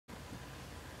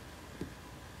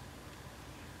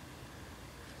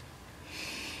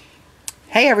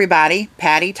Hey everybody,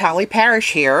 Patti Tolley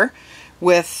Parrish here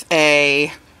with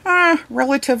a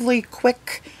relatively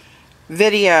quick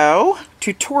video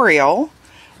tutorial.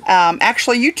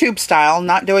 Actually YouTube style,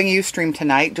 not doing Ustream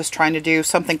tonight, just trying to do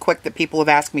something quick that people have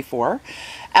asked me for.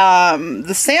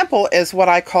 The sample is what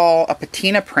I call a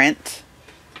patina print.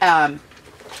 And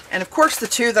of course the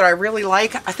two that I really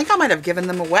like, I think I might have given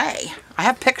them away. I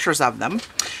have pictures of them.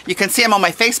 You can see them on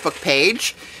my Facebook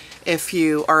page if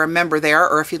you are a member there,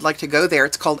 or if you'd like to go there.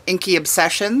 It's called Inky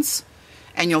Obsessions,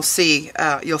 and you'll see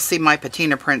my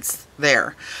patina prints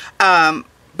there. But I'm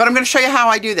going to show you how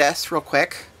I do this real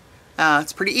quick.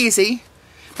 It's pretty easy,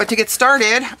 but to get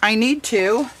started I need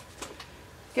to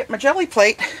get my jelly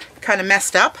plate kind of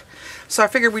messed up, so I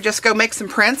figured we just go make some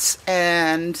prints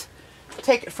and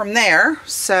take it from there.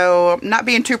 So I'm not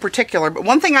being too particular, but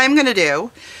one thing I'm going to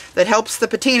do that helps the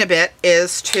patina bit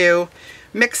is to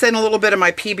mix in a little bit of my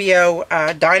PBO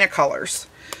Dynacolors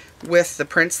with the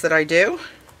prints that I do.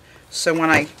 So when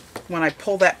I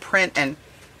pull that print and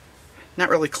not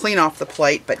really clean off the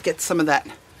plate, but get some of that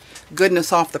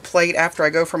goodness off the plate after I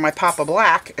go for my Papa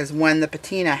Black, is when the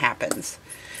patina happens.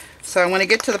 So I want to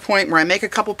get to the point where I make a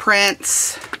couple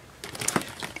prints,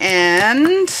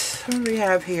 and what do we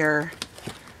have here?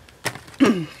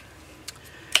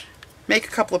 Make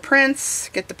a couple of prints,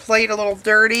 get the plate a little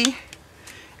dirty,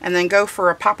 and then go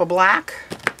for a Papa Black,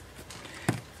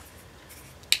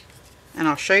 and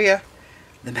I'll show you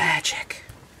the magic.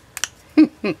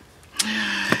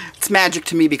 It's magic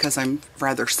to me because I'm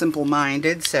rather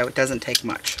simple-minded, so it doesn't take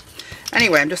much.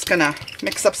 Anyway, I'm just gonna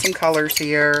mix up some colors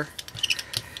here.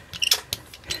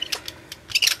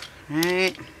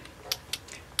 Alright.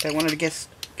 I wanted to get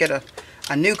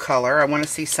a new color. I want to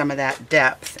see some of that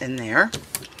depth in there.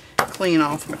 Clean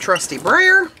off my trusty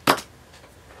brayer.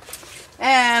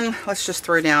 And let's just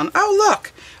throw down, oh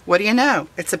look, what do you know?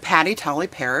 It's a Patti Tolley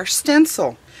Parrish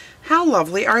stencil. How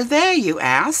lovely are they, you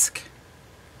ask?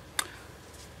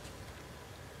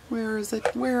 Where is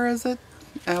it? Where is it?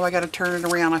 Oh, I gotta turn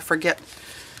it around. I forget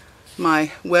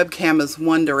my webcam is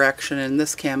one direction and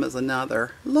this cam is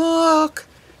another. Look!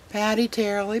 Patti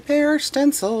Tolley Parrish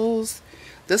stencils.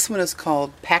 This one is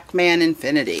called Pac-Man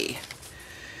Infinity.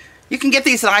 You can get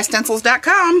these at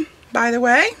istencils.com, by the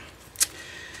way.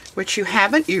 Which you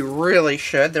haven't, you really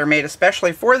should. They're made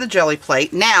especially for the jelly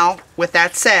plate. Now, with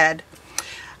that said,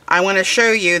 I want to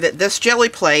show you that this jelly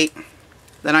plate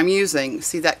that I'm using,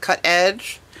 see that cut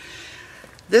edge?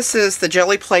 This is the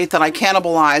jelly plate that I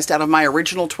cannibalized out of my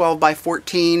original 12 by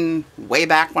 14 way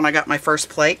back when I got my first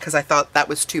plate, because I thought that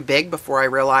was too big before I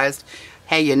realized,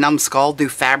 hey, you numbskull, do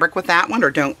fabric with that one, or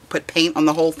don't put paint on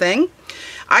the whole thing.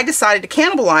 I decided to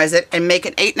cannibalize it and make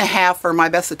an 8.5, or my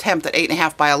best attempt at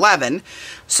 8.5 by 11.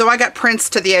 So I got prints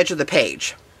to the edge of the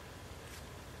page.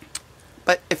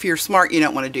 But if you're smart, you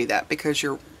don't want to do that because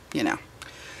you're, you know,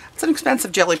 it's an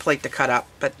expensive jelly plate to cut up.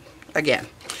 But again,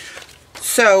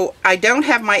 so I don't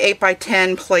have my 8 by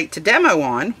 10 plate to demo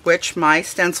on, which my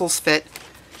stencils fit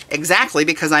exactly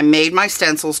because I made my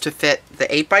stencils to fit the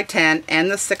 8 by 10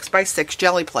 and the 6 by 6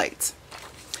 jelly plates.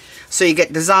 So you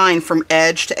get design from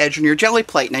edge to edge on your jelly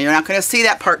plate. Now you're not going to see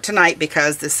that part tonight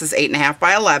because this is 8.5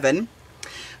 by 11.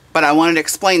 But I wanted to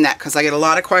explain that because I get a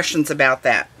lot of questions about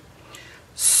that.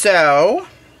 So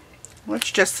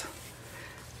let's just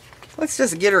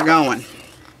get her going.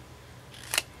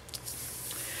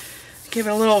 Give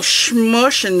it a little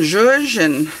smush and zhuzh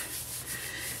and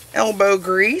elbow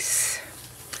grease.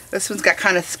 This one's got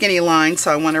kind of skinny lines,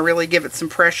 so I want to really give it some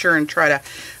pressure and try to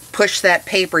push that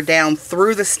paper down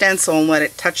through the stencil and let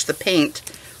it touch the paint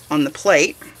on the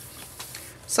plate.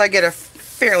 So I get a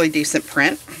fairly decent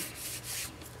print.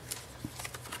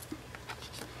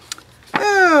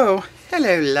 Oh,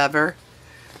 hello lover.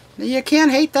 You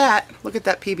can't hate that. Look at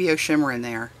that PBO shimmer in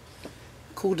there.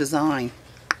 Cool design.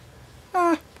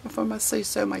 If I must say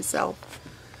so myself.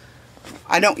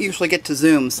 I don't usually get to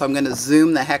zoom, so I'm going to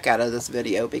zoom the heck out of this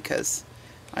video because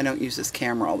I don't use this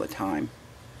camera all the time.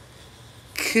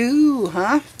 Cool,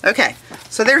 huh? Okay,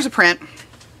 so there's a print.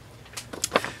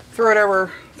 Throw it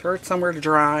over, throw it somewhere to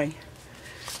dry.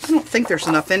 I don't think there's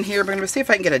enough in here, but I'm going to see if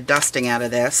I can get a dusting out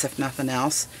of this, if nothing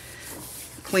else.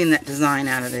 Clean that design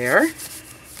out of there.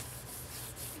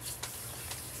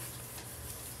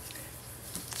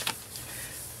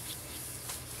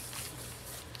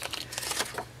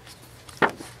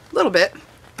 A little bit,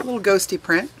 a little ghosty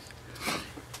print.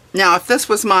 Now, if this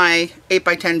was my 8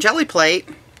 by 10 jelly plate,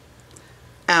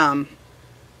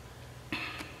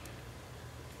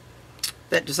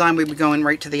 that design would be going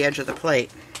right to the edge of the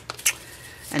plate.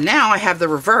 And now I have the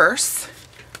reverse.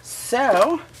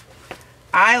 So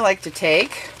I like to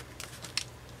take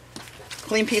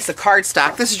clean piece of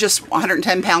cardstock. This is just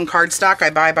 110-pound cardstock I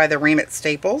buy by the Ream at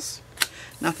Staples.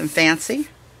 Nothing fancy.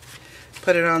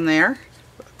 Put it on there.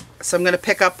 So I'm going to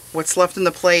pick up what's left in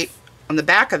the plate on the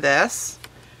back of this,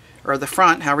 or the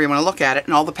front, however you want to look at it,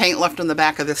 and all the paint left on the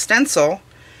back of the stencil.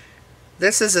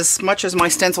 This is as much as my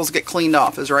stencils get cleaned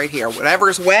off, is right here.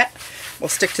 Whatever's wet will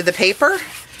stick to the paper,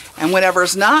 and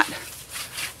whatever's not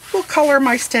will color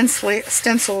my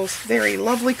stencils very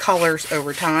lovely colors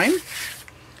over time.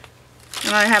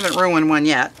 And I haven't ruined one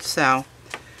yet, so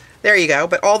there you go.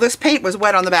 But all this paint was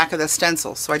wet on the back of the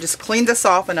stencil, so I just cleaned this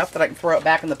off enough that I can throw it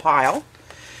back in the pile.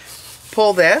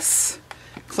 Pull this,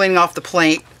 cleaning off the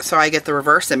plate so I get the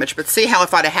reverse image. But see how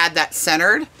if I'd have had that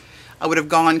centered, I would have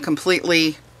gone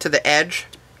completely to the edge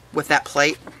with that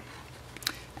plate.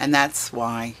 And that's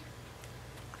why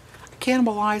I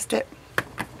cannibalized it.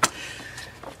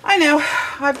 I know,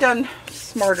 I've done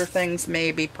smarter things,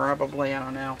 maybe, probably, I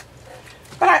don't know.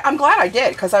 But I'm glad I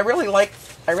did, because I really like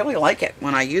it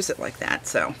when I use it like that,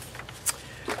 so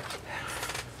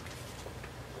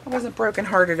I wasn't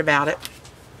brokenhearted about it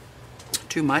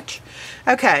too much.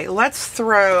 Okay, let's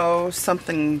throw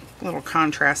something a little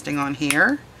contrasting on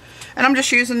here. And I'm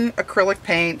just using acrylic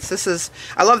paints. This is,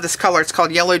 I love this color. It's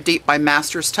called Yellow Deep by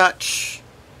Master's Touch.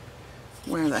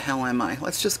 Where the hell am I?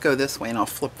 Let's just go this way and I'll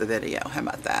flip the video. How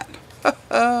about that?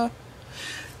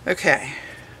 Okay.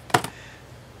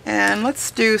 And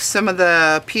let's do some of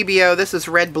the PBO. This is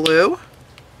red blue.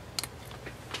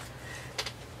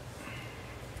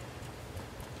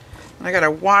 And I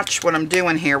gotta watch what I'm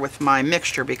doing here with my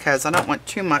mixture because I don't want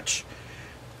too much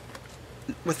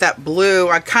with that blue.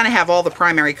 I kind of have all the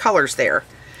primary colors there.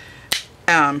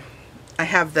 I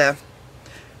have the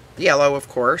yellow, of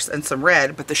course, and some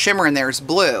red, but the shimmer in there is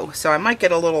blue. So I might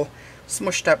get a little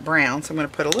smushed up brown. So I'm going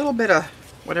to put a little bit of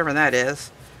whatever that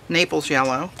is, Naples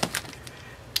yellow.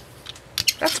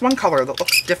 That's one color that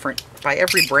looks different by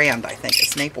every brand, I think.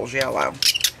 It's Naples yellow.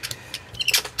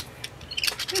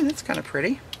 Yeah, that's kind of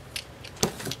pretty.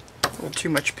 A little too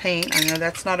much paint. I know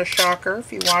that's not a shocker.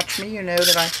 If you watch me, you know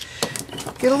that I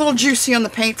get a little juicy on the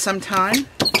paint sometime.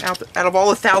 Out of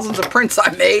all the thousands of prints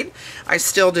I've made, I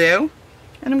still do.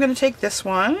 And I'm going to take this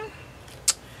one.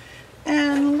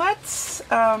 And let's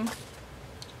go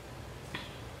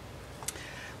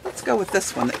with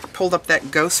this one that pulled up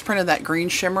that ghost print of that green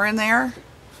shimmer in there.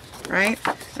 Right?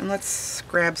 And let's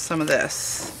grab some of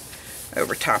this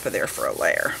over top of there for a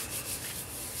layer.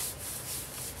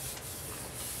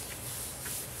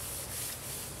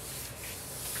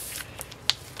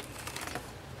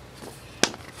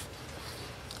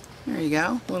 There you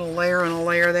go. A little layer and a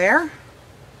layer there.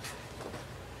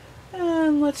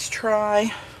 And let's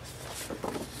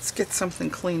get something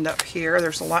cleaned up here.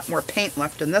 There's a lot more paint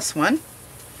left in this one.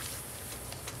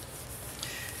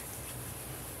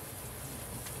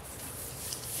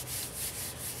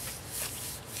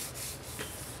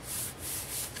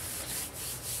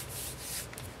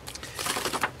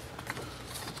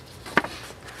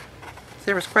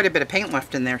 There was quite a bit of paint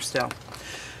left in there still.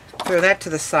 Throw that to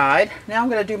the side. Now I'm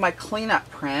going to do my cleanup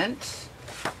print.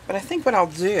 But I think what I'll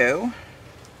do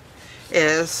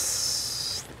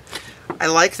is, I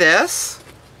like this,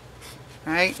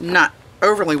 right? Not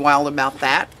overly wild about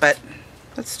that, but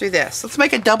let's do this. Let's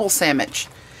make a double sandwich.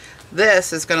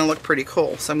 This is going to look pretty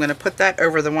cool. So I'm going to put that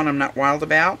over the one I'm not wild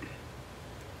about.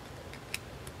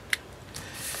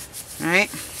 All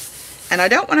right. And I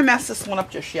don't want to mess this one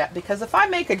up just yet, because if I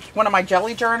make one of my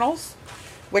jelly journals,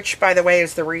 which, by the way,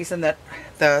 is the reason that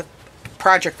the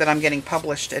project that I'm getting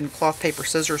published in cloth, paper,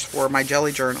 scissors for, my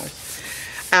jelly journals,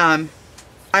 I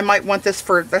might want this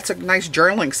for, that's a nice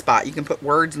journaling spot. You can put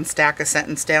words and stack a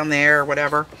sentence down there or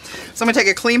whatever. So I'm going to take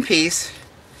a clean piece,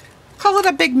 call it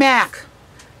a Big Mac,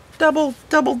 double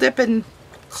dipping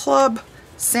club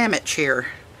sandwich here.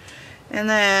 And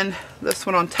then this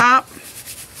one on top.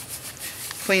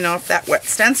 Clean off that wet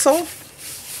stencil.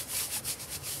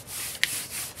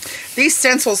 These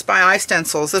stencils by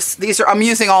iStencils, these are, I'm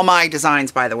using all my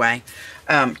designs, by the way,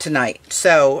 tonight.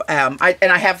 So, I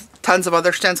have tons of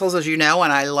other stencils, as you know,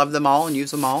 and I love them all and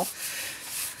use them all.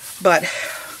 But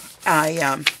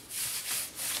I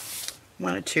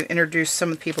wanted to introduce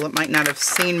some of the people that might not have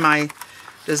seen my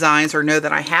designs or know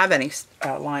that I have any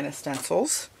line of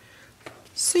stencils.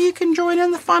 So you can join in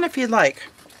the fun if you'd like.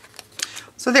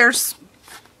 So there's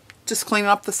just cleaning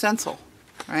up the stencil,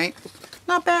 right?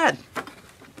 Not bad.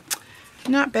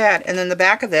 Not bad. And then the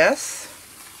back of this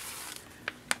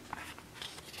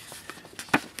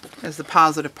is the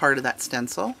positive part of that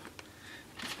stencil.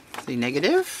 See,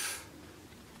 negative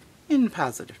and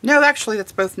positive. No, actually,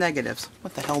 that's both negatives.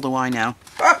 What the hell do I know?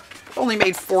 Ah, only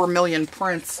made 4 million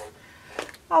prints.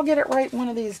 I'll get it right one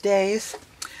of these days.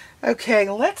 Okay,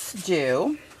 let's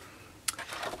do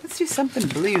something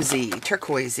bluesy,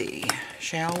 turquoisey,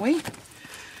 shall we? A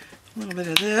little bit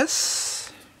of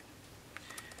this.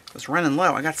 It was running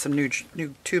low. I got some new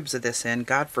tubes of this in.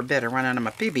 God forbid I run out of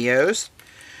my PBOs.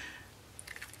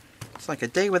 It's like a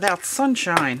day without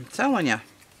sunshine, I'm telling you.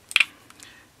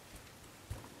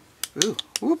 Ooh,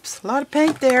 oops, a lot of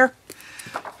paint there.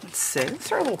 Let's see, let's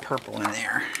throw a little purple in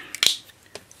there.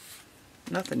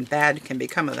 Nothing bad can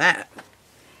become of that.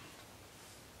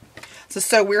 This is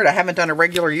so weird. I haven't done a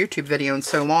regular YouTube video in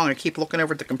so long. I keep looking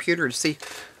over at the computer to see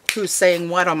who's saying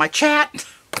what on my chat.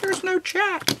 There's no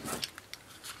chat.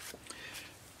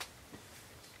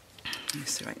 Let me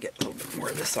see if I can get a little bit more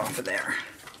of this off of there.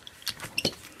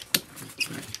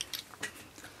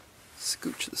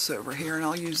 Scooch this over here, and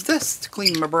I'll use this to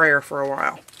clean my brayer for a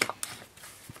while.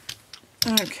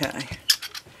 Okay.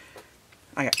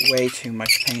 I got way too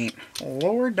much paint.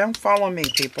 Lord, don't follow me,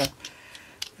 people.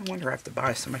 I wonder I have to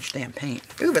buy so much damn paint.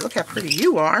 Ooh, but look how pretty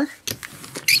you are.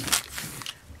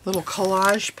 Little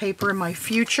collage paper in my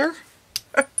future.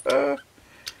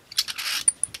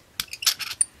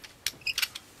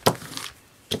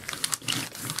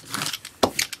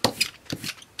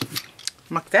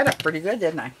 Mucked that up pretty good,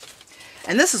 didn't I?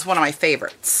 And this is one of my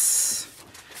favorites.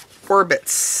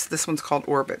 Orbits. This one's called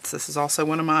Orbits. This is also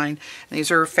one of mine. And these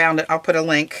are found, I'll put a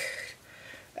link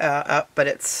up, but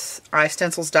it's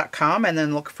istencils.com, and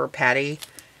then look for Patti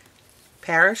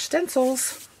Parrish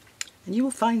stencils, and you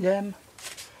will find them.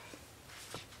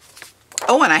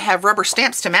 Oh, and I have rubber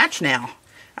stamps to match now.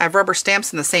 I have rubber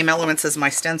stamps in the same elements as my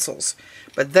stencils,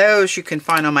 but those you can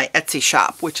find on my Etsy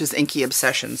shop, which is Inky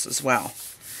Obsessions as well.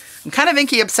 I'm kind of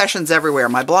Inky Obsessions everywhere.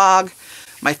 My blog,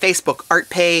 my Facebook art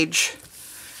page,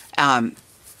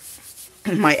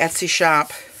 my Etsy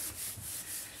shop.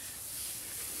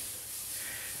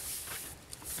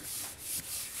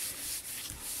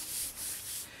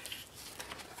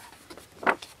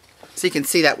 So you can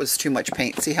see that was too much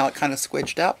paint. See how it kind of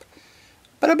squidged up?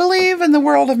 But I believe in the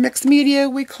world of mixed media,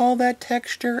 we call that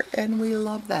texture, and we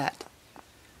love that.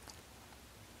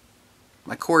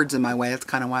 My cord's in my way. That's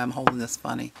kind of why I'm holding this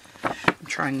funny. I'm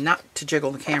trying not to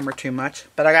jiggle the camera too much,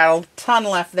 but I got a ton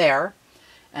left there,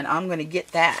 and I'm going to get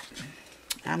that.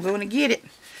 I'm going to get it.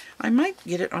 I might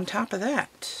get it on top of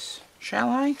that. Shall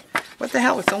I? What the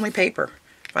hell? It's only paper.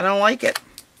 If I don't like it,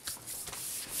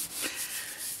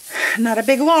 not a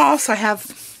big loss. I have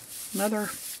another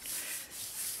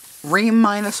ream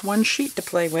 -1 sheet to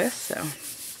play with, so.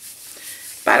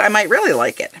 But I might really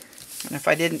like it. And if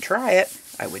I didn't try it,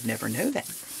 I would never know that.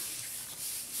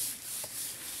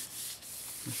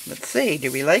 Let's see. Do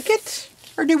we like it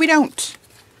or do we don't?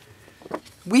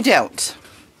 We don't.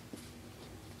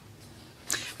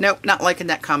 Nope, not liking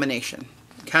that combination.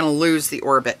 Kind of lose the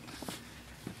orbit.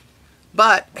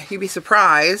 But you'd be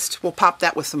surprised. We'll pop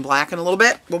that with some black in a little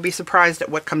bit. We'll be surprised at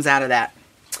what comes out of that.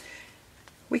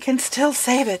 We can still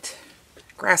save it.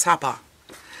 Grasshopper.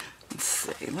 Let's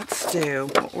see. Let's do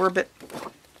orbit.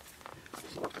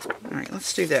 All right,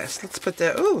 let's do this. Let's put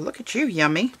the, ooh, look at you,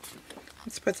 yummy.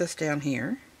 Let's put this down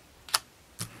here.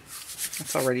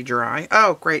 That's already dry.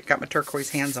 Oh, great. Got my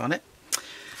turquoise hands on it.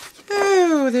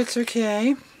 Oh, that's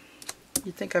okay.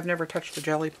 You'd think I've never touched a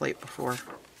jelly plate before.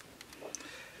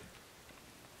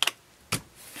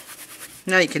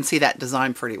 Now you can see that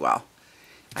design pretty well.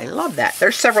 I love that.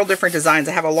 There's several different designs.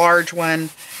 I have a large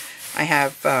one. I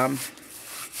have,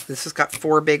 this has got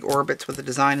 4 big orbits with a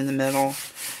design in the middle.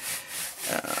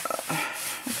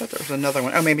 I thought there was another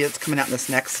one. Oh, maybe it's coming out in this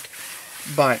next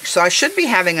bunch. So I should be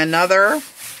having another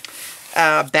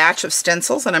batch of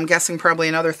stencils, and I'm guessing probably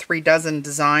another 3 dozen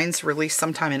designs released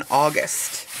sometime in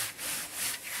August.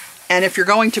 And if you're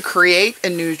going to create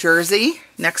in New Jersey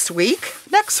next week,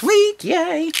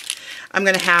 yay, I'm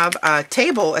going to have a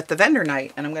table at the vendor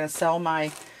night, and I'm going to sell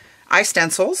my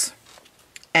iStencils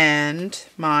and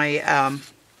my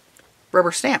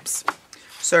rubber stamps.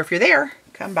 So if you're there,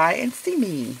 come by and see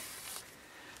me.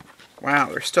 Wow,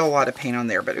 there's still a lot of paint on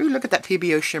there, but ooh, look at that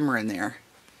PBO shimmer in there.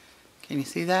 Can you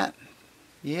see that?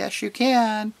 Yes, you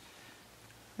can.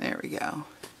 There we go.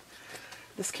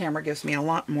 This camera gives me a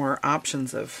lot more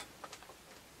options of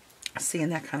seeing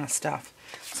that kind of stuff.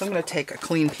 So I'm going to take a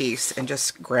clean piece and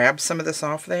just grab some of this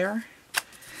off there.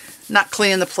 Not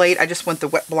cleaning the plate, I just want the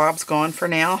wet blobs gone for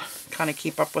now. Kind of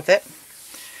keep up with it.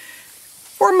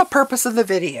 For my purpose of the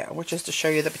video, which is to show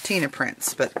you the patina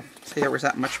prints. But see, there was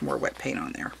that much more wet paint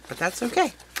on there. But that's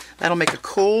okay. That'll make a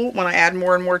cool, when I add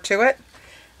more and more to it,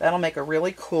 that'll make a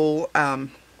really cool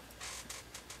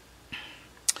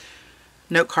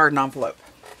note card and envelope.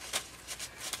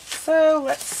 So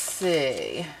let's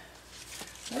see.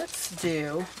 Let's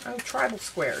do, oh, tribal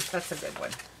squares. That's a good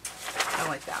one. I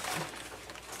like that one.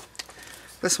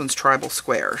 This one's tribal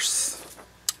squares.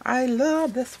 I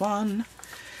love this one.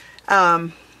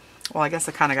 Well, I guess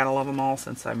I kind of got to love them all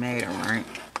since I made them, right?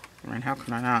 I mean, how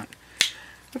can I not?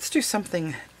 Let's do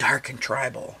something dark and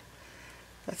tribal.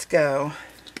 Let's go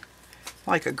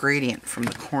like a gradient from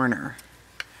the corner.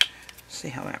 See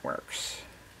how that works.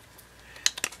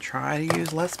 Try to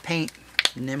use less paint,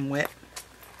 nimwit.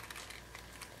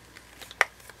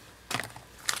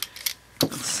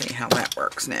 Let's see how that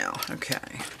works now. Okay,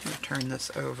 I'm going to turn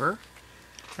this over.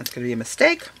 That's going to be a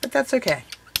mistake, but that's okay.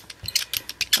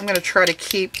 I'm going to try to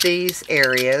keep these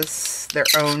areas their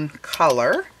own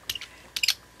color.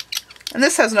 And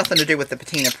this has nothing to do with the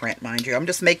patina print, mind you. I'm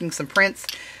just making some prints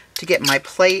to get my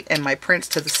plate and my prints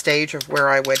to the stage of where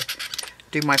I would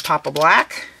do my pop of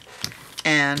black.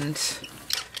 And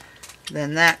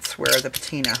then that's where the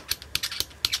patina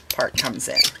part comes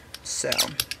in. So,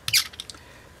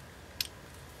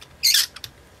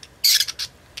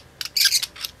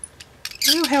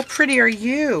 ooh, how pretty are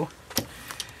you?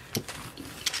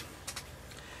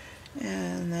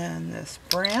 And then this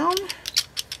brown.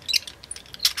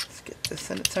 Let's get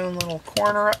this in its own little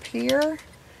corner up here.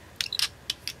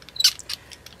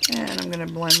 And I'm going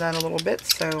to blend that a little bit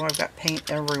so I've got paint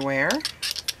everywhere.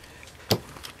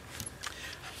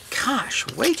 Gosh,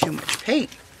 way too much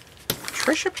paint.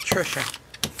 Patricia.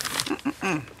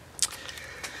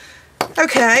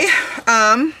 Okay,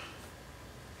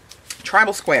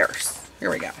 tribal squares. Here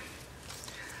we go.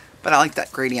 But I like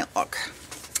that gradient look.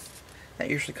 That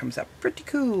usually comes out pretty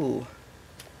cool.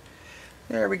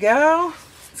 There we go.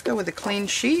 Let's go with a clean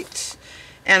sheet.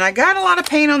 And I got a lot of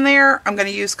paint on there. I'm going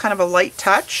to use kind of a light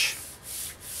touch.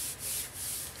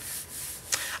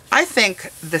 I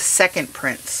think the second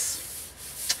prints,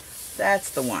 that's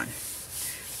the one.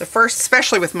 The first,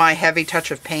 especially with my heavy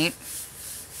touch of paint.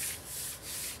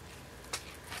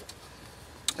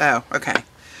 Oh, okay.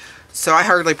 So I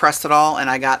hardly pressed it all and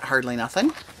I got hardly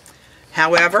nothing.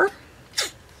 However,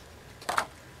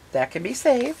 that can be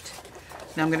saved.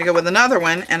 Now I'm going to go with another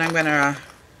one and I'm going to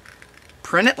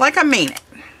print it like I mean it.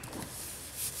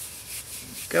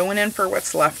 Going in for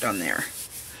what's left on there.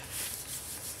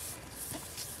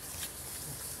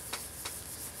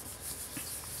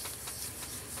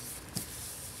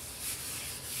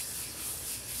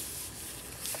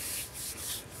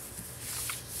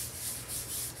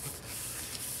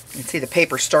 You can see the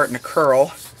paper starting to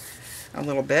curl a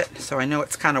little bit, so I know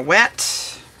it's kind of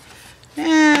wet.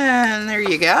 And there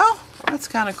you go. That's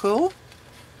kind of cool.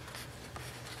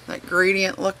 That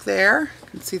gradient look there. You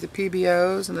can see the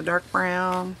PBOs and the dark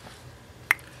brown.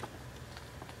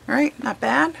 Alright, not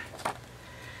bad.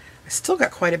 I still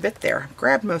got quite a bit there.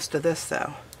 Grabbed most of this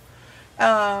though.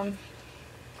 Let's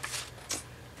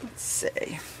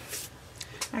see.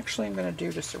 Actually, I'm going to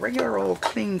do just a regular old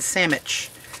clean sandwich.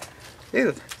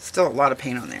 Ooh, still a lot of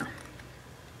paint on there.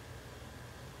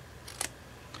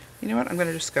 You know what? I'm going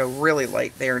to just go really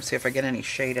light there and see if I get any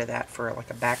shade of that for like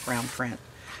a background print.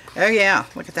 Oh yeah,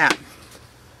 look at that.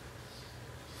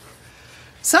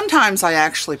 Sometimes I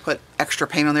actually put extra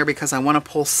paint on there because I want to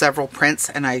pull several prints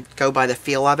and I go by the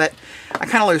feel of it. I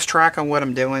kind of lose track on what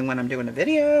I'm doing when I'm doing a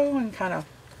video and kind of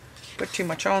put too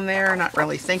much on there, not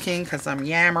really thinking because I'm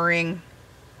yammering.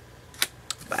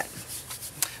 But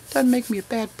doesn't make me a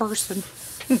bad person.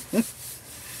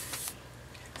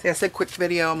 See, I said quick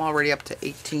video. I'm already up to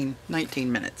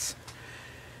 19 minutes.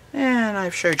 And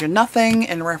I've showed you nothing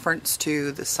in reference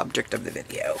to the subject of the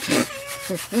video.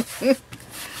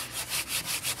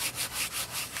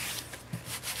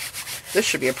 This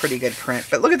should be a pretty good print.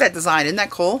 But look at that design. Isn't that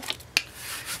cool?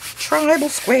 Tribal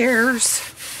squares.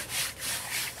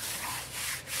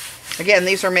 Again,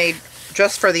 these are made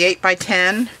just for the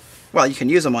 8x10. Well, you can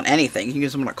use them on anything. You can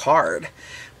use them on a card.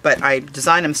 But I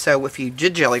designed them so if you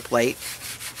did Gelli plate,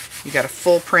 you got a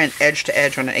full print edge to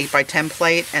edge on an 8x10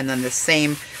 plate, and then the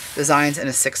same designs in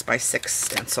a 6x6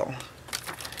 stencil.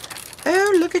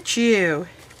 Oh, look at you.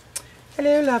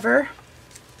 Hello, lover.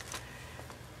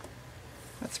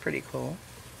 That's pretty cool.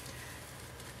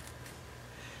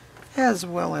 As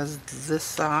well as this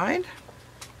side.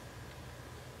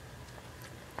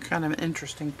 Kind of an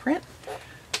interesting print.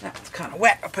 That's kind of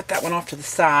wet. I'll put that one off to the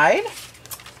side.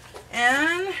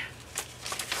 And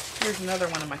here's another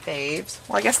one of my faves.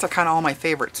 Well, I guess they're kind of all my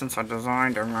favorites since I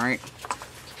designed them, right?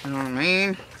 You know what I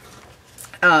mean?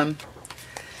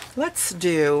 Let's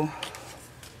do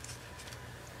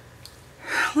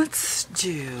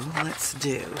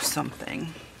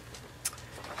something.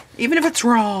 Even if it's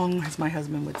wrong, as my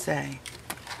husband would say.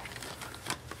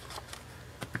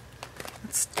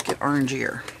 Let's get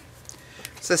orangier.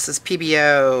 So this is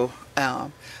PBO.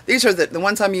 These are the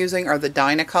ones I'm using are the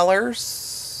Dyna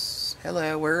colors.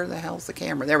 Hello, where the hell's the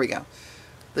camera? There we go.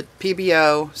 The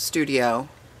PBO Studio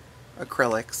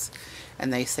acrylics.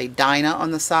 And they say Dyna on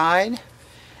the side.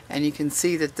 And you can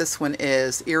see that this one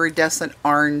is iridescent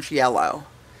orange yellow.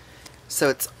 So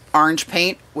it's orange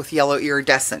paint with yellow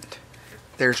iridescent.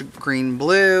 There's green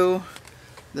blue.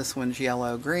 This one's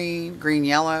yellow green. Green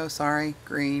yellow, sorry.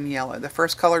 Green yellow. The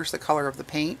first color is the color of the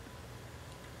paint.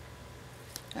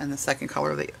 And the second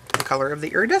color, the color of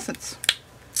the iridescence.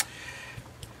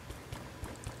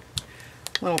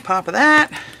 Little pop of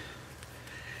that.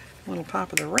 Little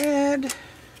pop of the red.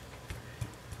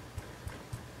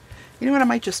 You know what, I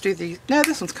might just do these. No,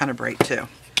 this one's kind of bright too.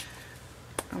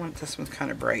 I want this one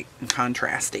kind of bright and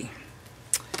contrasty.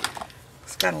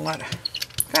 It's got a lot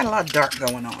of dark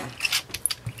going on.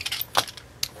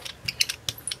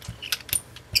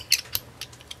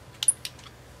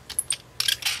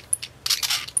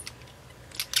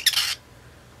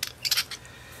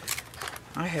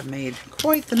 I have made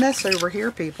quite the mess over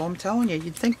here, people. I'm telling you,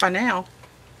 you'd think by now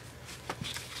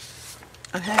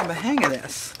I'd have a hang of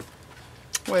this,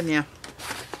 wouldn't you?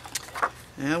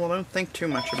 Yeah, well, don't think too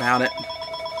much about it.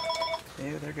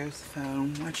 Oh, there goes the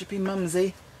phone. Why don't you be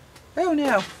mumsy? Oh,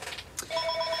 no.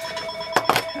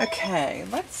 Okay,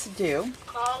 let's do...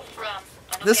 Call from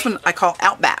this one I call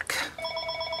Outback.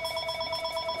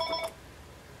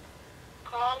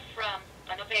 Call from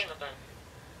unavailable.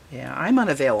 Yeah, I'm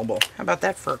unavailable. How about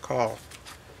that for a call?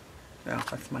 Oh,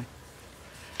 that's my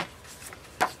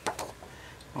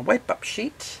wipe up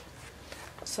sheet.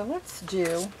 So let's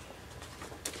do,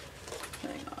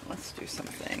 hang on, let's do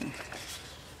something.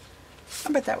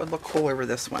 I bet that would look cool over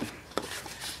this one.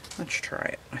 Let's try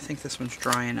it. I think this one's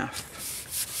dry enough.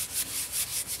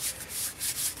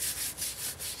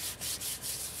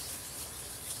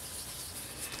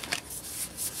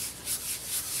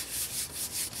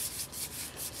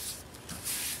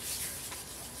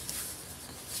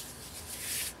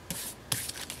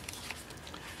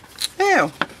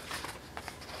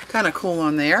 Kind of cool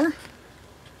on there. You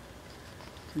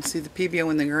can see the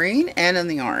PBO in the green and in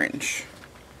the orange.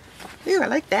 Ooh, I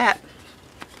like that.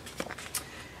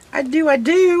 I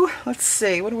do. Let's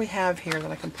see, what do we have here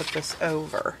that I can put this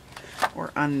over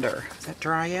or under? Is that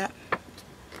dry yet?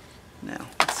 No,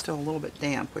 it's still a little bit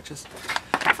damp, which is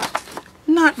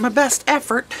not my best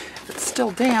effort. It's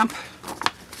still damp.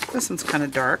 This one's kind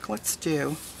of dark. Let's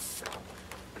do...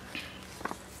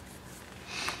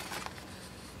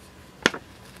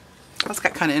 It's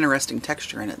got kind of interesting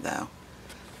texture in it, though.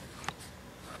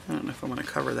 I don't know if I want to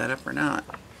cover that up or not.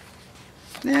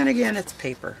 And again, it's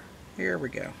paper. Here we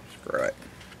go. Screw it.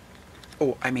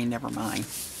 Oh, I mean, never mind.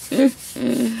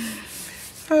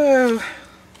 Oh.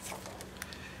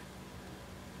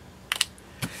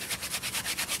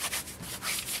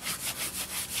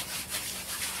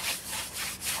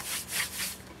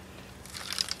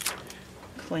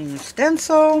 Clean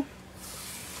stencil.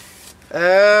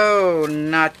 Oh,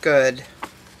 not good.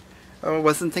 Oh, I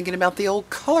wasn't thinking about the old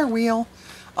color wheel.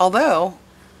 Although,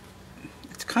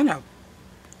 it's kind of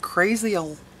crazy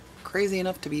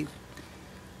enough to be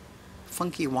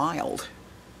funky wild.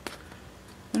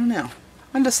 I don't know.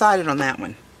 Undecided on that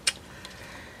one.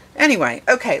 Anyway,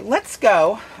 okay, let's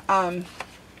go.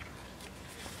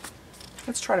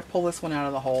 Let's try to pull this one out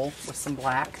of the hole with some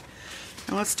black.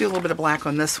 And let's do a little bit of black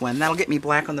on this one. That'll get me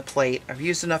black on the plate. I've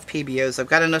used enough PBOs. I've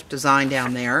got enough design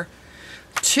down there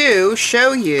to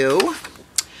show you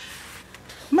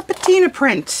my Patina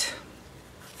print.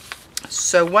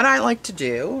 So what I like to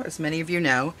do, as many of you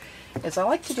know, is I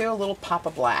like to do a little pop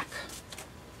of black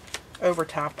over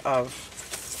top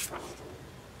of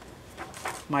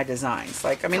my designs.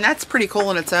 Like, I mean, that's pretty cool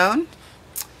on its own.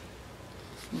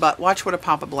 But watch what a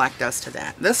pop of black does to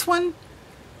that. This one,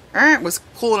 it was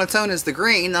cool on its own as the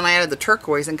green. Then I added the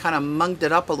turquoise and kind of mugged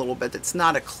it up a little bit. It's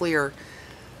not a clear...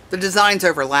 The designs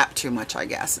overlap too much, I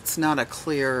guess. It's not a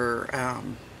clear... I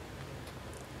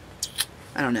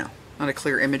don't know. Not a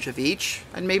clear image of each.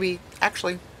 And maybe,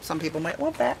 actually, some people might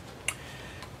love that.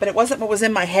 But it wasn't what was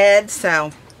in my head,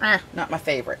 so... not my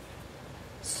favorite.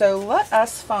 So let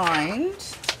us find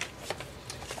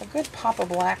a good pop of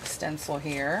black stencil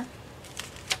here.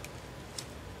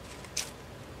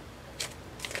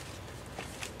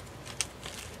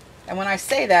 And when I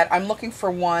say that, I'm looking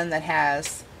for one that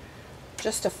has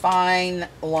just a fine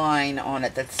line on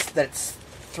it that's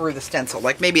through the stencil.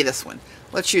 Like maybe this one.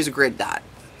 Let's use a grid dot.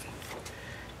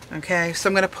 Okay, so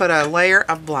I'm going to put a layer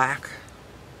of black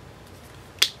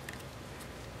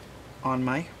on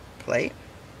my plate.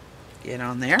 Get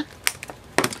on there.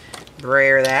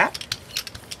 Brayer that.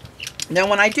 Now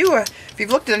when I do if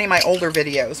you've looked at any of my older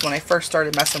videos, when I first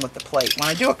started messing with the plate, when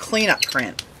I do a cleanup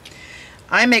print,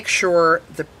 I make sure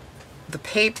the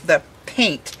paint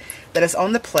that is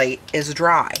on the plate is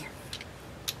dry.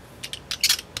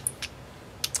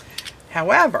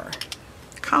 However,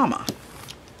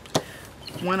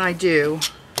 when I do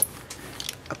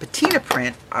a patina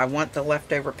print, I want the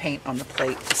leftover paint on the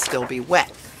plate to still be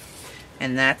wet.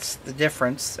 And that's the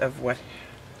difference of what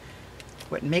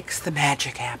makes the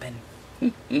magic happen.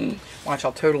 Watch,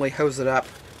 I'll totally hose it up.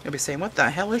 You'll be saying, what the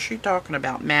hell is she talking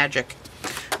about? Magic.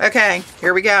 Okay,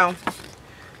 here we go.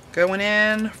 Going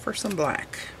in for some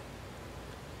black.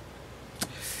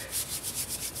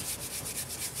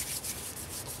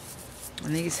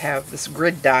 And these have, this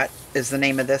grid dot is the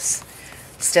name of this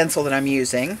stencil that I'm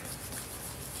using.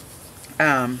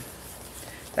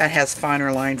 That has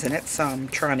finer lines in it, so I'm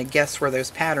trying to guess where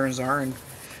those patterns are and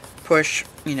push,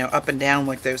 you know, up and down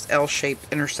like those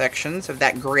L-shaped intersections of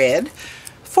that grid,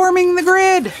 forming the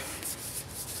grid.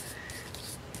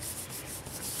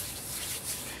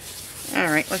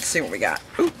 Alright, let's see what we got.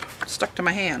 Oop, stuck to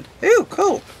my hand. Ooh,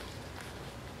 cool.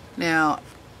 Now,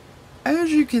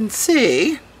 as you can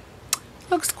see,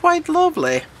 looks quite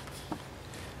lovely.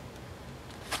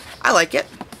 I like it.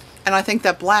 And I think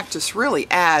that black just really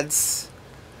adds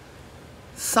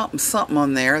something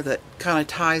on there that kind of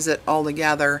ties it all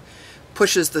together,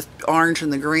 pushes the orange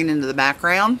and the green into the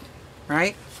background,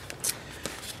 right?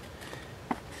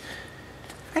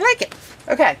 I like it.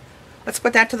 Okay, let's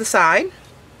put that to the side.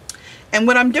 And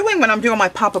what I'm doing when I'm doing my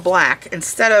pop of black,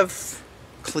 instead of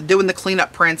doing the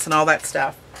cleanup prints and all that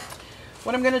stuff,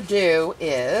 what I'm going to do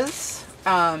is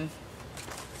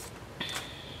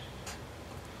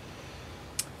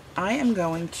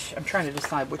I'm trying to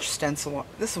decide which stencil.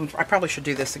 This one, I probably should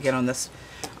do this again on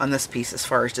this piece as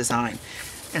far as design.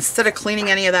 Instead of cleaning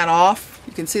any of that off,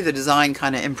 you can see the design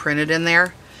kind of imprinted in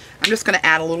there. I'm just going to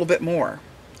add a little bit more,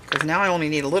 because now I only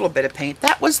need a little bit of paint.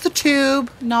 That was the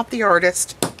tube, not the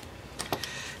artist.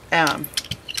 Add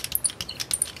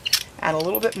a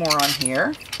little bit more on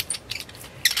here,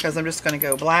 because I'm just going to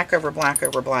go black over black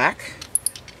over black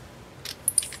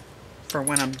for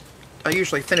when I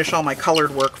usually finish all my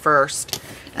colored work first,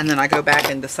 and then I go back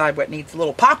and decide what needs a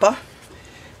little papa,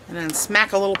 and then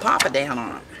smack a little papa down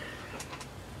on it.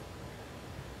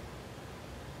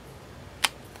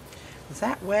 Is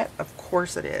that wet? Of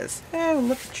course it is. Oh,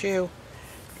 look at you.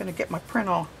 I'm gonna get my print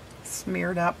all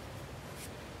smeared up.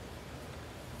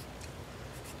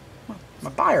 Well, my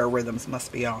biorhythms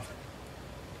must be off.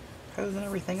 Hosing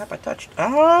everything up I touched.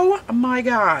 Oh my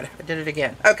God, I did it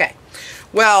again. Okay,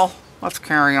 well, let's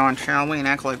carry on, shall we, and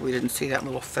act like we didn't see that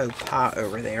little faux pas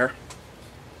over there.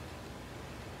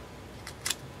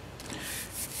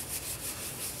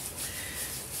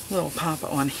 Little papa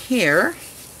on here.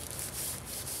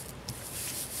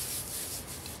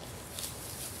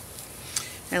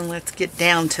 And let's get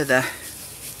down to the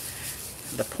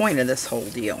point of this whole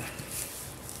deal.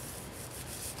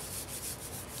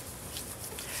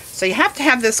 So you have to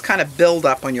have this kind of build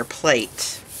up on your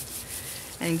plate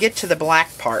and get to the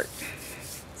black part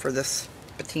for this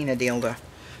patina deal to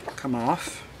come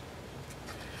off.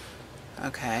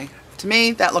 Okay, to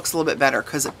me that looks a little bit better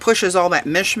because it pushes all that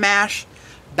mishmash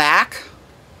back,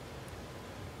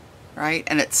 right?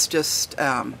 And it's just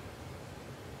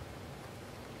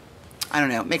I don't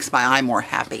know, it makes my eye more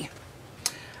happy.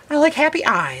 I like happy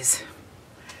eyes.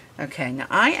 Okay, now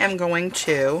I am going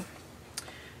to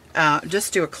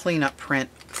just do a cleanup print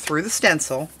through the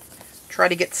stencil. Try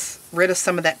to get rid of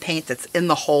some of that paint that's in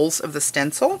the holes of the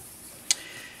stencil,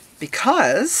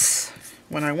 because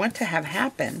what I want to have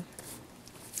happen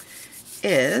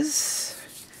is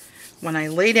when I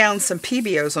lay down some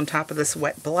PBOs on top of this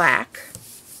wet black,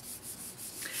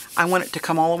 I want it to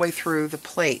come all the way through the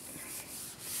plate.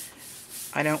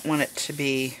 I don't want it to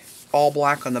be all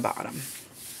black on the bottom.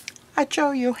 I'd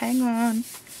show you, hang on.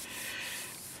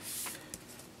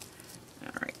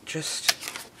 Alright, just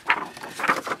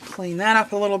clean that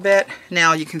up a little bit.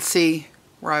 Now you can see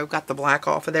where I've got the black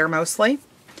off of there mostly.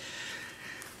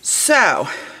 So,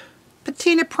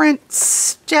 patina print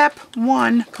step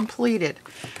 1 completed.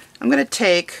 I'm going to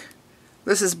take,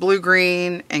 this is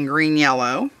blue-green and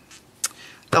green-yellow.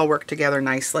 They'll work together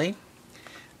nicely.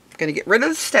 I'm going to get rid of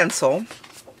the stencil.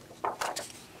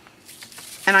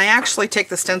 And I actually take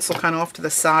the stencil kind of off to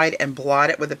the side and blot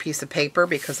it with a piece of paper,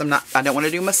 because I don't want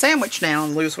to do my sandwich now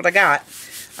and lose what I got.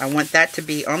 I want that to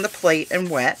be on the plate and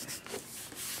wet.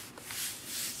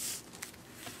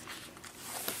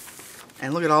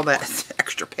 And look at all that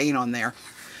extra paint on there.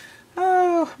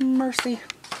 Oh, mercy.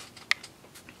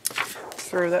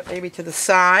 Throw that baby to the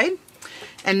side.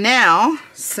 And now,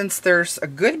 since there's a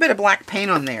good bit of black paint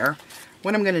on there,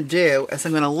 what I'm going to do is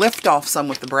I'm going to lift off some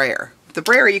with the brayer. With the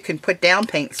brayer, you can put down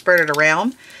paint, spread it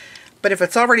around. But if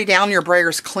it's already down, your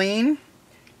brayer's clean,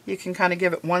 you can kind of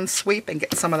give it one sweep and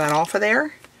get some of that off of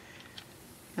there.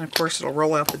 And of course, it'll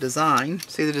roll out the design.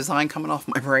 See the design coming off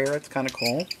my brayer? It's kind of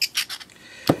cool.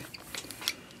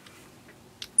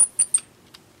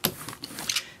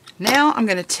 Now I'm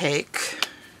going to take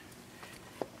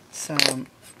some,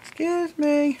 excuse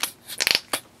me,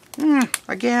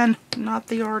 again, not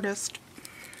the artist.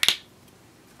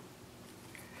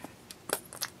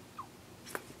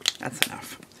 That's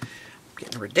enough. I'm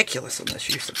getting ridiculous on this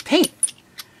use of paint.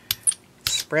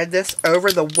 Spread this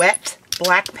over the wet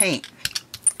black paint.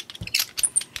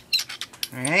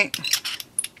 All right.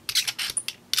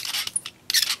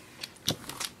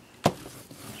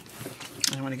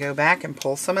 I want to go back and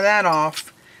pull some of that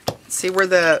off. See where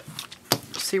the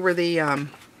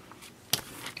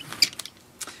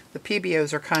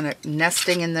PBOs are kind of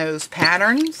nesting in those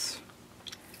patterns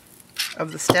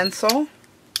of the stencil.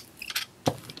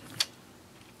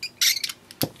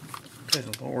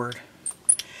 Good Lord.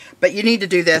 But you need to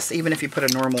do this even if you put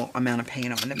a normal amount of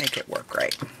paint on to make it work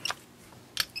right.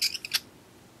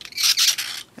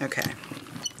 Okay.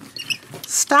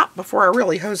 Stop before I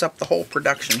really hose up the whole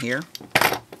production here.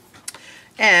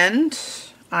 And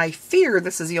I fear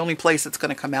this is the only place it's going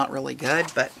to come out really good,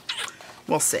 but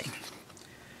we'll see.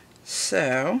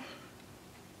 So,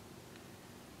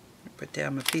 put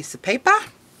down my piece of paper.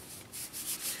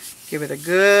 Give it a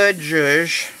good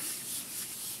zhuzh.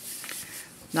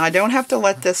 Now I don't have to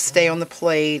let this stay on the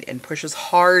plate and push as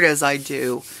hard as I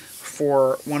do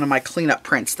for one of my cleanup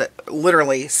prints that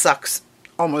literally sucks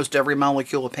almost every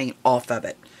molecule of paint off of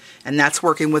it. And that's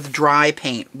working with dry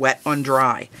paint, wet on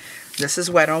dry. This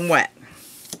is wet on wet.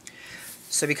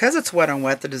 So because it's wet on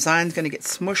wet, the design's going to get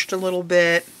smushed a little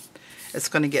bit. It's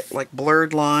going to get like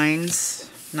blurred lines,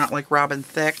 not like Robin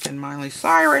Thicke and Miley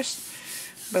Cyrus,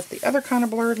 but the other kind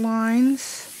of blurred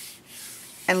lines,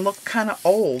 and look kind of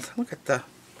old. Look at the,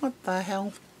 what the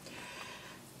hell?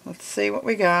 Let's see what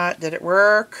we got. Did it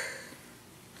work?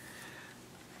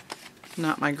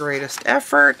 Not my greatest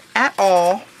effort at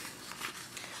all,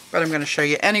 but I'm going to show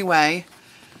you anyway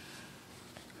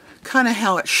kind of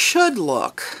how it should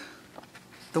look.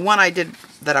 The one I did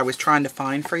that I was trying to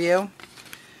find for you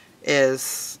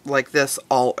is like this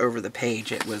all over the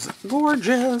page. It was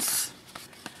gorgeous.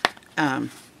 But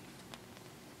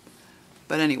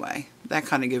anyway, that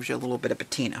kind of gives you a little bit of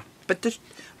patina.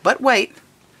 But wait,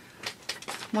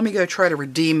 let me go try to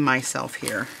redeem myself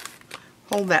here.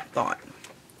 Hold that thought.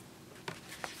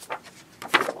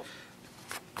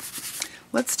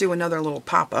 Let's do another little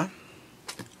papa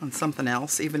on something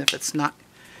else, even if it's not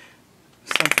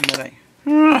something that I...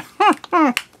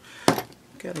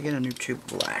 Gotta get a new tube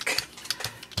of black.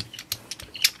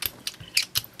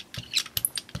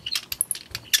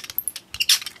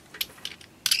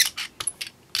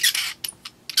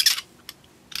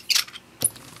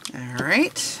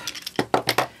 Alright.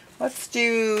 Let's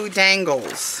do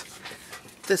dangles.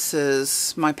 This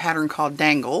is my pattern called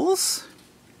Dangles.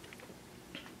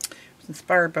 It's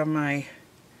inspired by my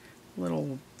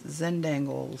little Zen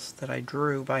dangles that I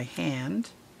drew by hand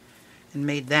and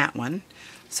made that one.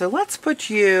 So let's put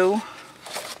you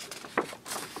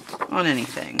on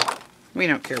anything. We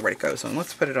don't care what it goes on.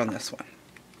 Let's put it on this one.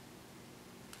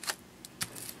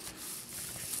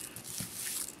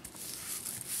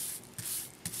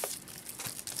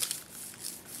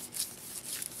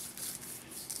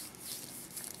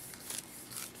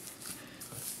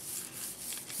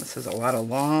 This is a lot of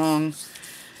long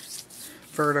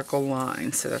vertical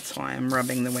lines, so that's why I'm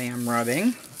rubbing the way I'm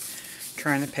rubbing.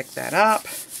 Trying to pick that up.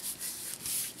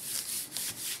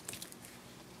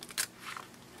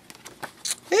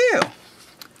 Ew!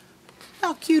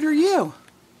 How cute are you?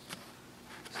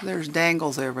 So there's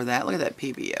dangles over that. Look at that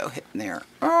PBO hitting there.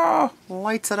 Oh,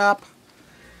 lights it up.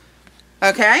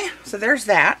 Okay, so there's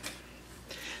that.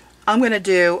 I'm going to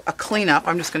do a cleanup.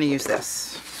 I'm just going to use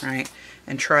this, right,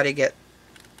 and try to get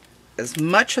as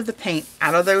much of the paint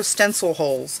out of those stencil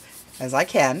holes as I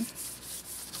can.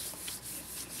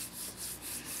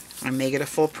 I may get a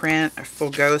full print, a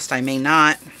full ghost, I may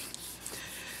not.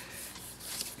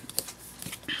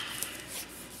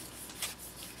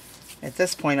 At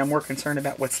this point, I'm more concerned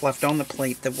about what's left on the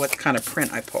plate than what kind of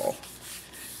print I pull.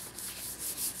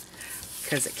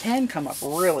 Because it can come up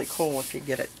really cool if you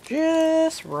get it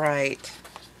just right.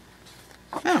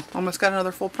 Oh, almost got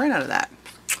another full print out of that.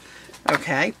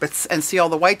 Okay, and see all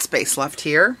the white space left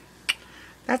here?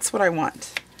 That's what I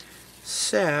want.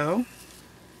 So,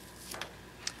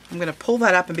 I'm going to pull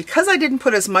that up, and because I didn't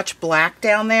put as much black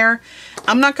down there,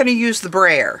 I'm not going to use the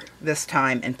brayer this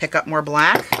time and pick up more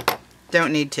black.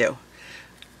 Don't need to.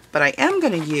 But I am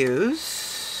going to use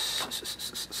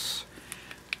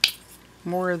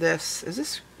more of this. Is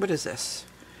this, what is this?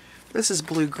 This is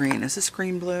blue-green. Is this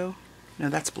green-blue? No,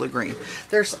 that's blue-green.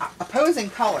 There's opposing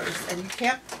colors, and you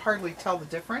can't hardly tell the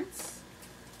difference.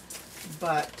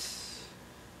 But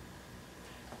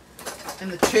in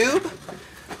the tube,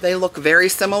 they look very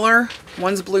similar.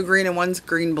 One's blue-green and one's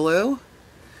green-blue.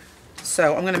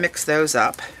 So I'm going to mix those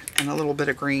up, and a little bit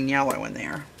of green-yellow in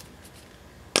there.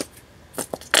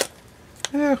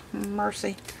 Oh,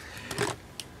 mercy.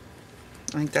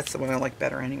 I think that's the one I like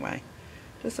better anyway.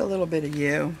 Just a little bit of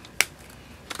you.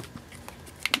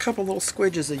 A couple little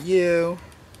squidges of you.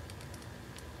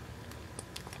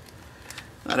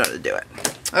 That ought to do it.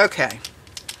 Okay.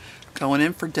 Going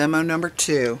in for demo number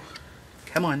 2.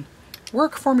 Come on.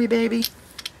 Work for me, baby.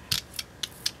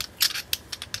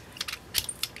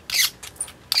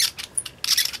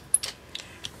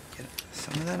 Get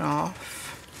some of that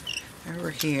off.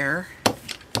 Over here.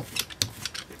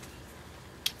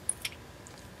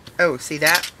 Oh, see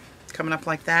that? Coming up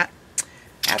like that?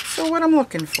 That's what I'm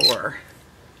looking for.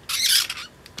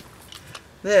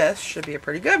 This should be a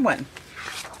pretty good one.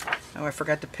 Oh, I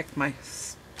forgot to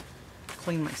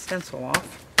clean my stencil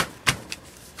off.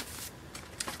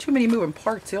 Too many moving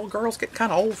parts. The old girls get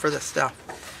kind of old for this stuff.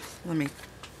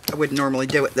 I wouldn't normally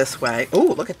do it this way.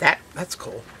 Oh, look at that. That's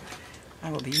cool.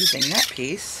 I will be using that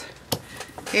piece.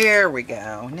 Here we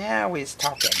go. Now he's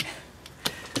talking.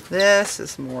 This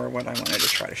is more what I wanted to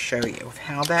try to show you, of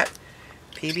how that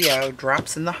PBO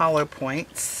drops in the hollow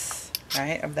points,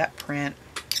 right, of that print.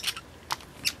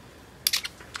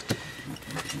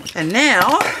 And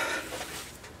now,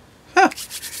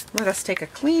 let us take a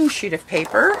clean sheet of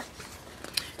paper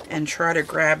and try to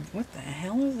grab, what the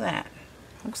hell is that?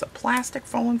 Looks like plastic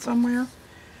falling somewhere.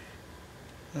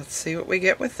 Let's see what we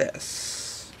get with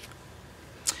this.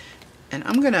 And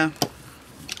I'm gonna,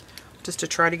 just to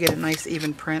try to get a nice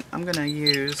even print, I'm gonna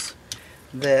use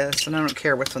this, and I don't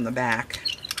care what's on the back.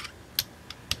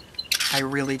 I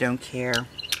really don't care.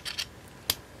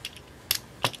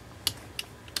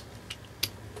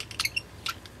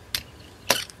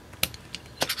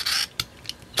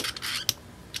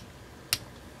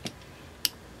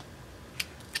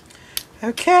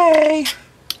 Okay,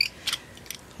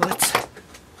 let's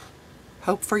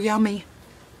hope for yummy.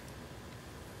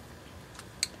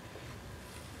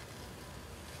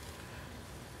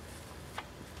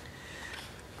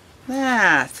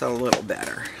 That's a little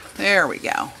better. There we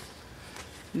go.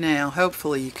 Now,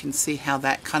 hopefully you can see how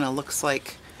that kind of looks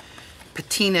like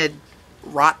patinaed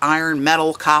wrought iron,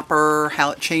 metal, copper,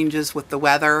 how it changes with the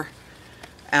weather.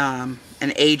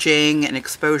 And aging and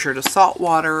exposure to salt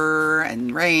water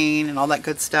and rain and all that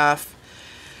good stuff.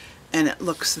 And it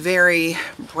looks very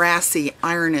brassy,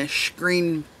 ironish,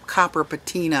 green copper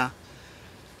patina,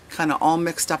 kind of all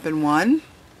mixed up in one.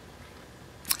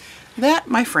 That,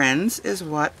 my friends, is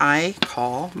what I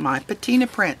call my patina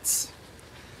prints.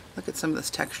 Look at some of this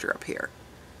texture up here.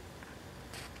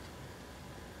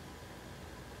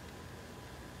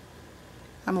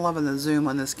 I'm loving the zoom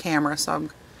on this camera, so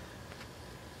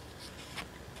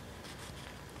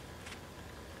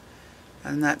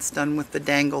and that's done with the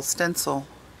dangle stencil.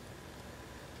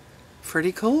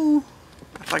 Pretty cool.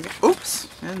 If I get, oops,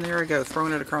 and there I go,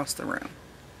 throwing it across the room.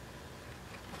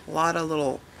 A lot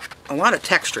of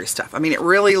textury stuff. I mean, it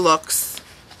really looks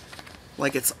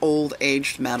like it's old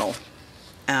aged metal.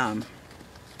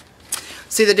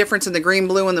 See the difference in the green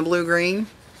blue and the blue green?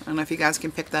 I don't know if you guys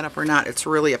can pick that up or not. It's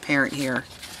really apparent here.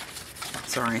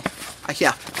 Sorry.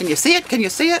 Yeah, can you see it? Can you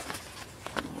see it?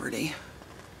 Lordy.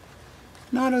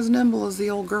 Not as nimble as the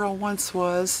old girl once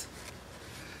was.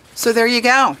 So there you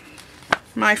go,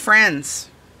 my friends.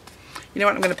 You know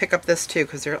what? I'm going to pick up this too,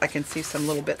 because I can see some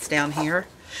little bits down here.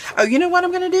 Oh, you know what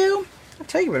I'm going to do? I'll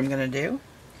tell you what I'm going to do.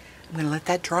 I'm going to let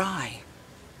that dry.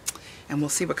 And we'll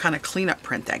see what kind of cleanup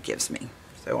print that gives me.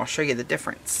 So I'll show you the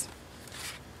difference.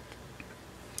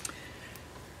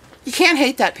 You can't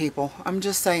hate that, people. I'm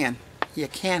just saying. You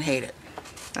can't hate it.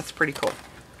 That's pretty cool.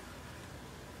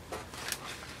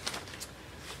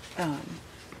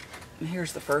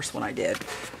 Here's the first one I did.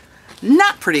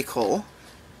 Not pretty cool,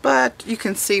 but you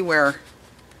can see where,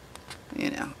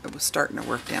 you know, it was starting to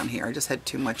work down here. I just had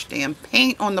too much damn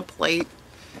paint on the plate.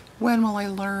 When will I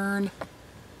learn?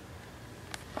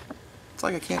 It's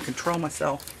like I can't control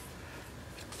myself.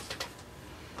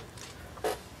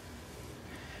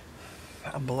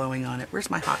 I'm blowing on it. Where's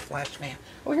my hot flash fan?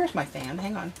 Oh, here's my fan.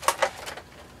 Hang on.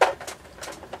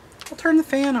 I'll turn the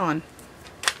fan on.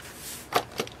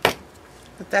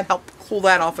 let that help cool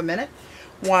that off a minute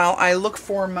while I look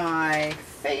for my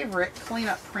favorite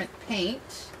cleanup print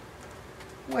paint,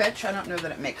 which I don't know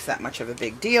that it makes that much of a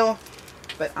big deal,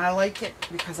 but I like it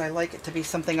because I like it to be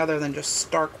something other than just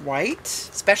stark white,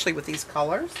 especially with these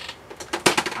colors.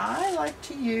 I like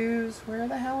to use, where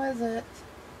the hell is it?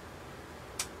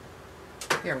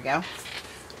 Here we go.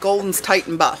 Golden's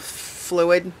Titan Buff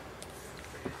fluid.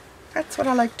 That's what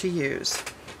I like to use.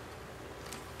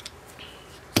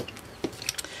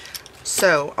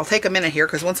 So I'll take a minute here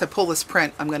because once I pull this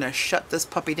print, I'm going to shut this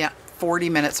puppy down. 40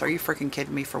 minutes. Are you freaking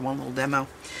kidding me for one little demo?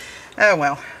 Oh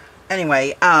well.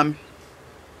 Anyway,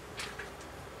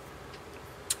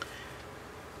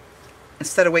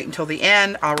 instead of waiting until the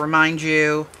end, I'll remind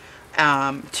you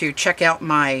to check out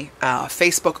my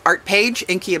Facebook art page,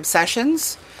 Inky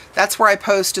Obsessions. That's where I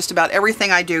post just about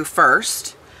everything I do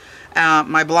first.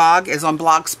 My blog is on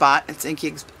Blogspot. It's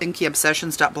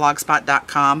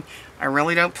inkyobsessions.blogspot.com. I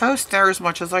really don't post there as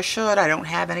much as I should. I don't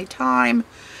have any time.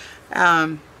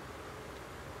 And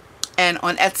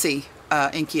on Etsy,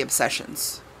 Inky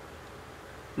Obsessions.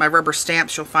 My rubber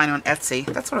stamps you'll find on Etsy.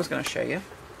 That's what I was going to show you.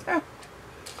 Oh.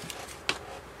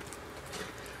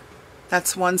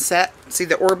 That's one set. See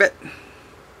the orbit?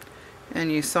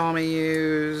 And you saw me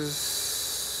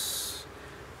use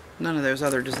none of those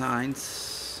other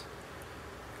designs.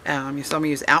 You saw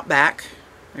me use Outback.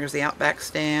 There's the Outback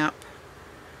stamp.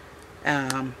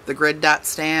 The grid dot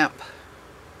stamp.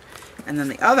 And then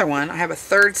the other one, I have a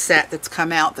third set that's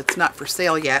come out that's not for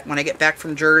sale yet when I get back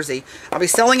from Jersey. I'll be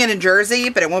selling it in Jersey,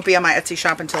 but it won't be on my Etsy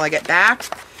shop until I get back.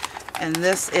 And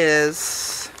this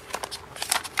is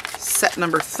set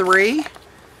number 3.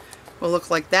 Will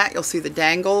look like that. You'll see the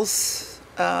Dangles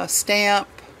stamp,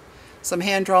 some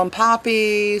hand-drawn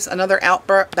poppies, another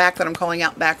Outback that I'm calling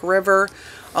Outback River,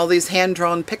 all these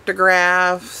hand-drawn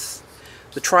pictographs,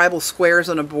 the tribal squares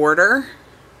on a border,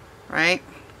 right?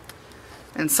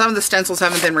 And some of the stencils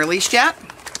haven't been released yet.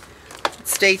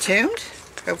 Stay tuned.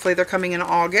 Hopefully they're coming in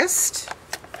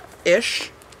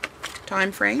August-ish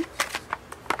time frame.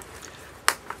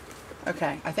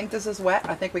 Okay, I think this is wet.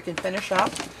 I think we can finish up.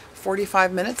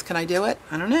 45 minutes. Can I do it?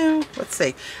 I don't know. Let's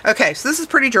see. Okay, so this is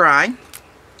pretty dry.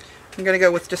 I'm going to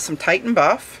go with just some Titan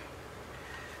Buff.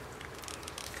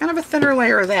 Kind of a thinner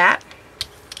layer of that.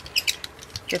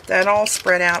 Get that all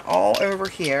spread out all over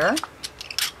here.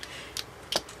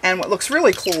 And what looks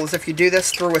really cool is if you do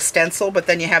this through a stencil, but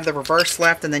then you have the reverse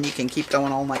left, and then you can keep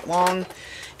going all night long.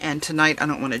 And tonight I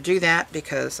don't want to do that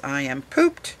because I am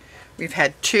pooped. We've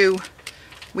had 2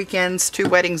 weekends, 2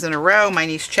 weddings in a row. My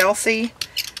niece Chelsea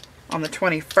on the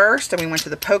 21st, and we went to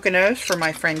the Poconos for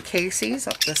my friend Casey's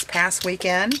this past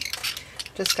weekend.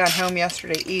 Just got home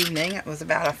yesterday evening. It was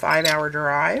about a 5-hour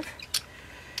drive.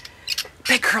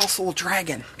 Big Curl Soul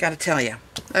Dragon, gotta tell you.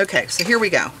 Okay, so here we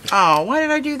go. Oh, why did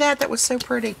I do that? That was so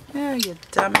pretty. Oh, you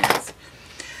dumbass.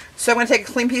 So I'm going to take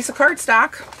a clean piece of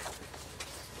cardstock,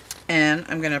 and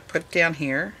I'm going to put it down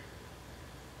here.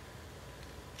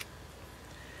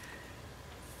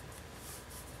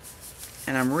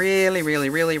 And I'm really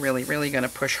going to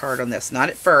push hard on this. Not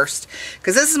at first,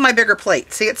 because this is my bigger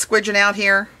plate. See it squidging out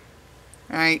here?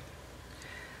 All right.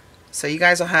 So you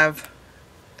guys will have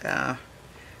the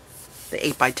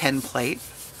 8x10 plate,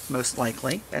 most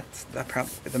likely. That's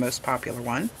probably the most popular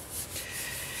one.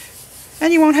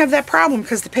 And you won't have that problem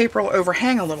because the paper will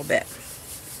overhang a little bit.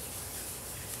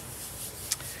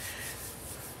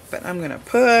 But I'm going to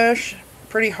push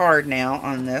pretty hard now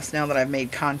on this, now that I've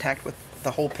made contact with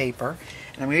the whole paper.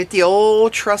 And I'm going to get the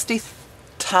old trusty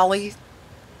Tolley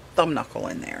thumb knuckle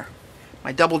in there.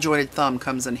 My double jointed thumb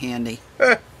comes in handy.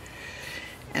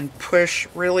 And push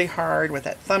really hard with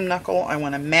that thumb knuckle. I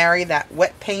want to marry that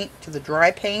wet paint to the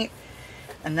dry paint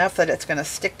enough that it's going to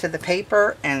stick to the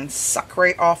paper and suck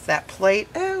right off that plate.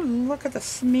 Oh, look at the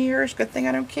smears. Good thing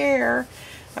I don't care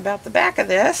about the back of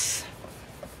this.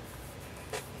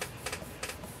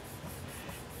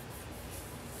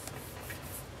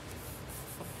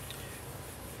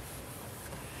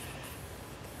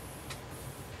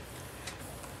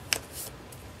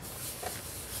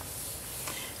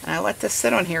 And I let this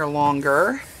sit on here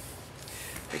longer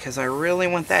because I really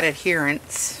want that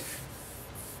adherence.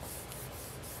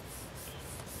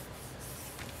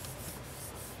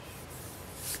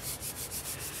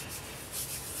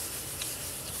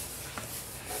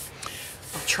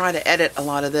 I'll try to edit a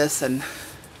lot of this and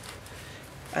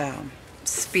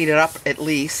speed it up at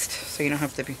least, so you don't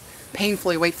have to be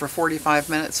painfully wait for 45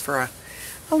 minutes for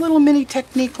a little mini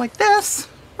technique like this.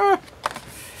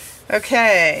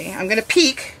 Okay, I'm going to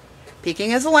peek.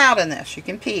 Peeking is allowed in this. You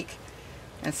can peek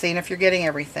and seeing if you're getting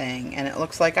everything. And it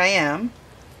looks like I am.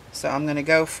 So I'm going to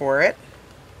go for it.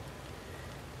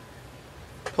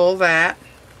 pull that.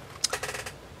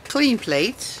 Clean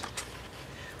plate.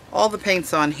 All the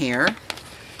paint's on here.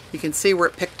 You can see where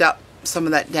it picked up some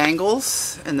of that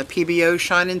dangles and the PBO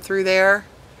shining through there.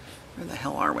 Where the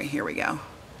hell are we? Here we go.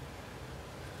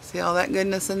 See all that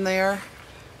goodness in there?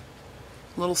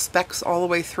 Little specks all the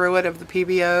way through it of the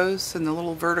PBOs and the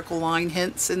little vertical line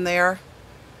hints in there.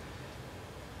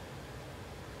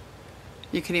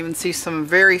 You can even see some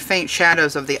very faint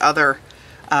shadows of the other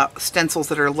stencils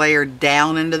that are layered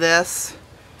down into this.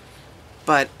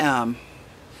 But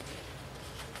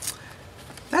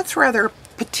that's rather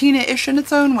patina-ish in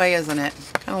its own way, isn't it?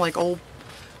 Kind of like old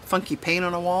funky paint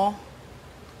on a wall.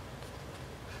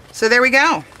 So there we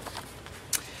go.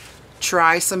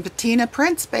 Try some patina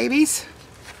prints, babies.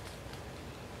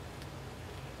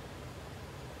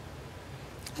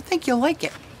 I think you'll like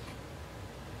it.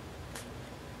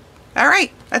 All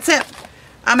right, that's it.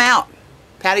 I'm out.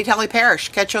 Patti Tolley Parrish.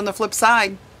 Catch you on the flip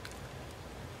side.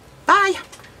 Bye.